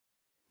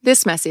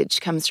This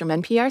message comes from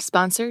NPR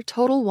sponsor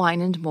Total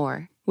Wine &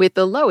 More. With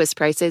the lowest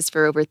prices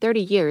for over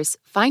 30 years,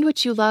 find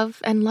what you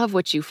love and love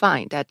what you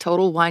find at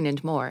Total Wine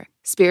 & More.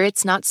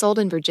 Spirits not sold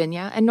in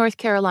Virginia and North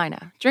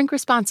Carolina. Drink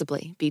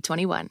responsibly.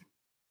 B21.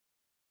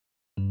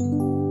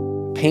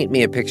 Paint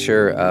me a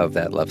picture of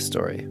that love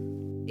story.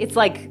 It's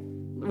like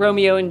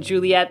Romeo and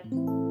Juliet.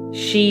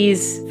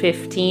 She's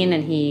 15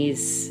 and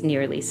he's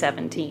nearly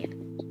 17.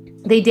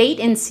 They date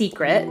in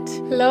secret.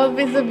 Love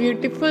is a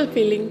beautiful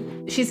feeling.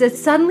 She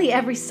says, suddenly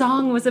every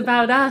song was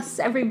about us.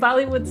 Every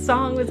Bollywood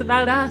song was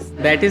about us.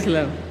 That is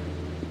love.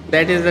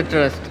 That is the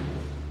trust.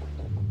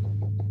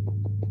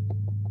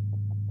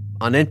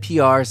 On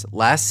NPR's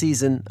last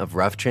season of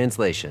Rough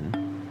Translation.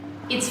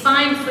 It's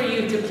fine for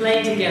you to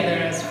play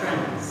together as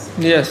friends.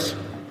 Yes.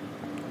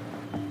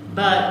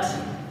 But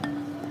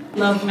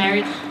love,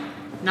 marriage,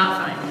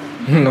 not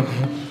fine. No.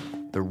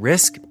 The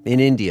risk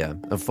in India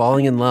of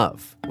falling in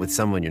love with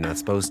someone you're not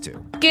supposed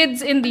to.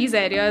 Kids in these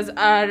areas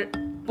are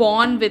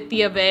born with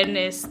the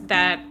awareness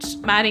that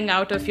marrying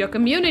out of your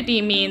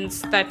community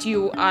means that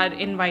you are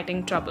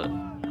inviting trouble.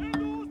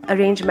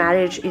 Arranged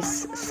marriage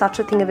is such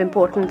a thing of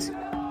importance.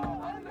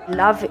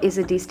 Love is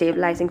a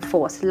destabilizing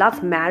force.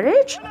 Love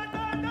marriage?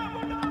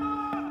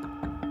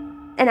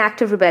 An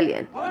act of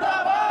rebellion.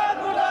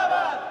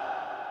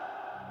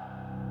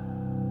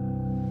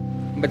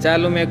 बचा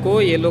लो मेरे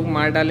को, ये लोग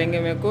मार डालेंगे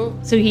मेरे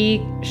को. So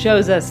he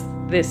shows us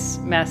this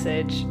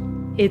message.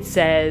 It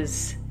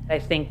says, I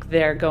think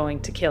they're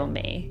going to kill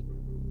me.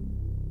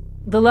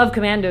 The Love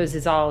Commandos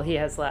is all he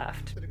has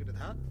left.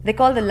 They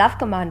call the Love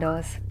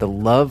Commandos. The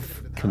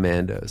Love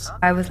Commandos.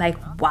 I was like,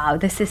 wow,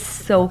 this is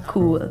so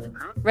cool.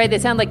 Right, they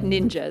sound like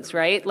ninjas,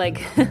 right?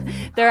 Like,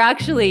 they're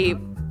actually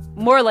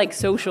more like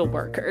social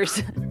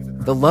workers.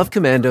 The Love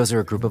Commandos are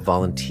a group of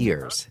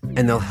volunteers,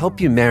 and they'll help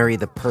you marry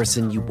the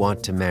person you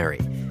want to marry.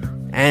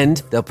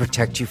 And they'll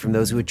protect you from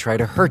those who would try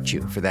to hurt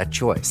you for that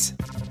choice.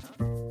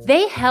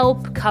 They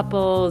help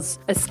couples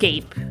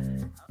escape.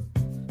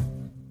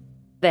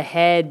 The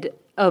head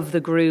of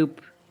the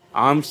group.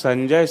 I'm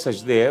Sanjay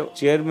Sachdev,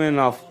 chairman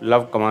of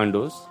Love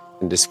Commandos.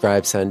 And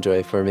describe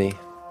Sanjay for me.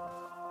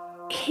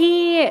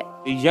 The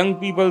Young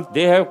people,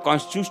 they have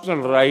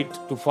constitutional right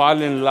to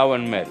fall in love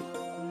and marry.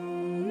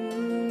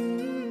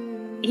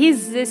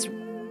 He's this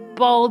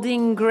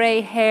balding,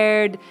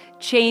 gray-haired,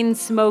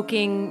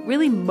 chain-smoking,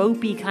 really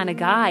mopey kind of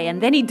guy.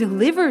 And then he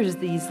delivers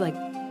these, like,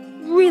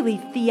 really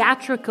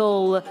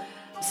theatrical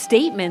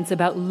statements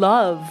about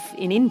love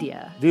in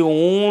India. The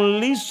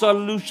only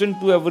solution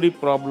to every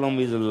problem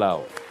is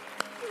love.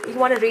 You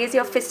want to raise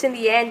your fist in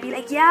the air and be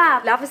like,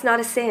 yeah, love is not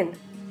a sin.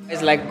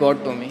 It's like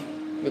God to me.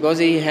 Because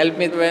he helped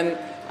me when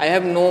I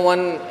have no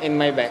one in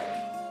my back.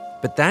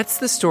 But that's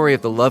the story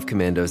of the Love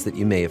Commandos that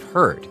you may have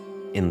heard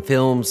in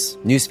films,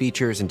 news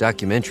features, and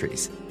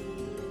documentaries.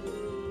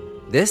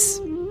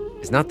 This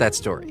is not that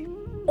story.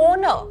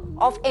 Owner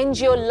of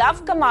NGO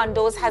Love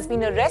Commandos has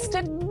been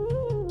arrested.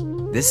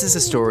 This is a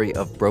story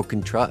of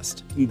broken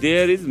trust.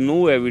 There is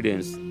no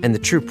evidence. And the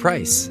true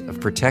price of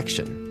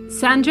protection.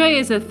 Sanjay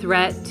is a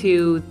threat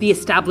to the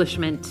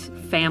establishment,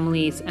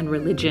 families, and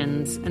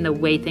religions, and the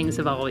way things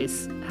have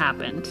always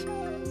happened.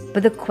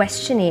 But the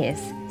question is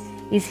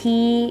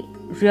he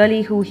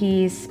really who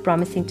he's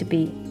promising to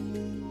be?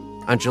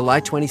 On July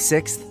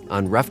 26th,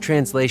 on Rough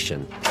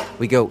Translation,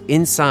 we go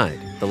inside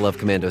the Love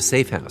Commando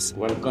safe house.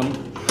 Welcome.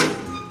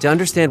 To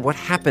understand what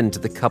happened to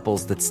the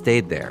couples that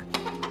stayed there.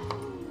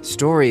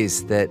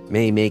 Stories that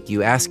may make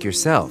you ask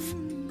yourself,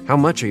 how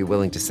much are you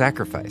willing to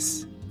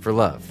sacrifice for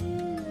love?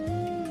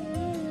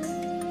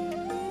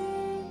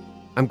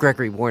 I'm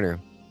Gregory Warner.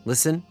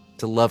 Listen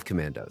to Love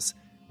Commandos,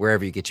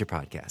 wherever you get your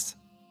podcasts.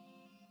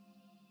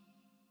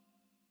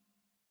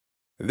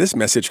 This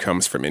message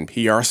comes from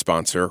NPR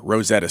sponsor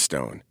Rosetta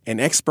Stone, an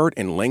expert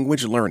in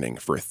language learning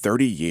for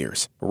 30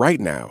 years.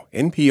 Right now,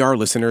 NPR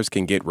listeners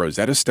can get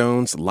Rosetta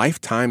Stone's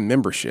lifetime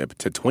membership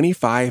to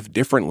 25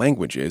 different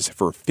languages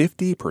for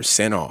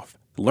 50% off.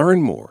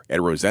 Learn more at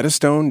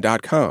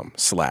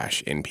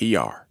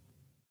rosettastone.com/NPR.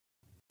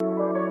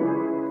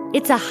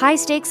 It's a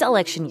high-stakes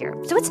election year,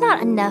 so it's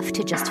not enough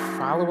to just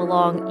follow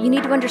along. You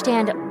need to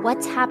understand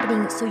what's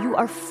happening so you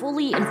are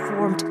fully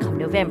informed come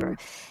November.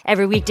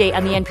 Every weekday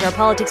on the NPR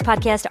Politics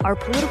Podcast, our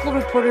political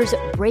reporters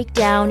break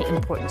down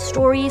important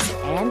stories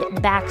and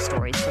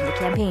backstories from the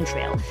campaign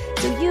trail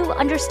so you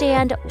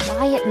understand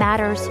why it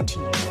matters to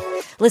you.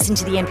 Listen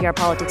to the NPR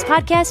Politics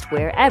Podcast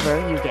wherever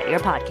you get your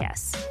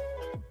podcasts.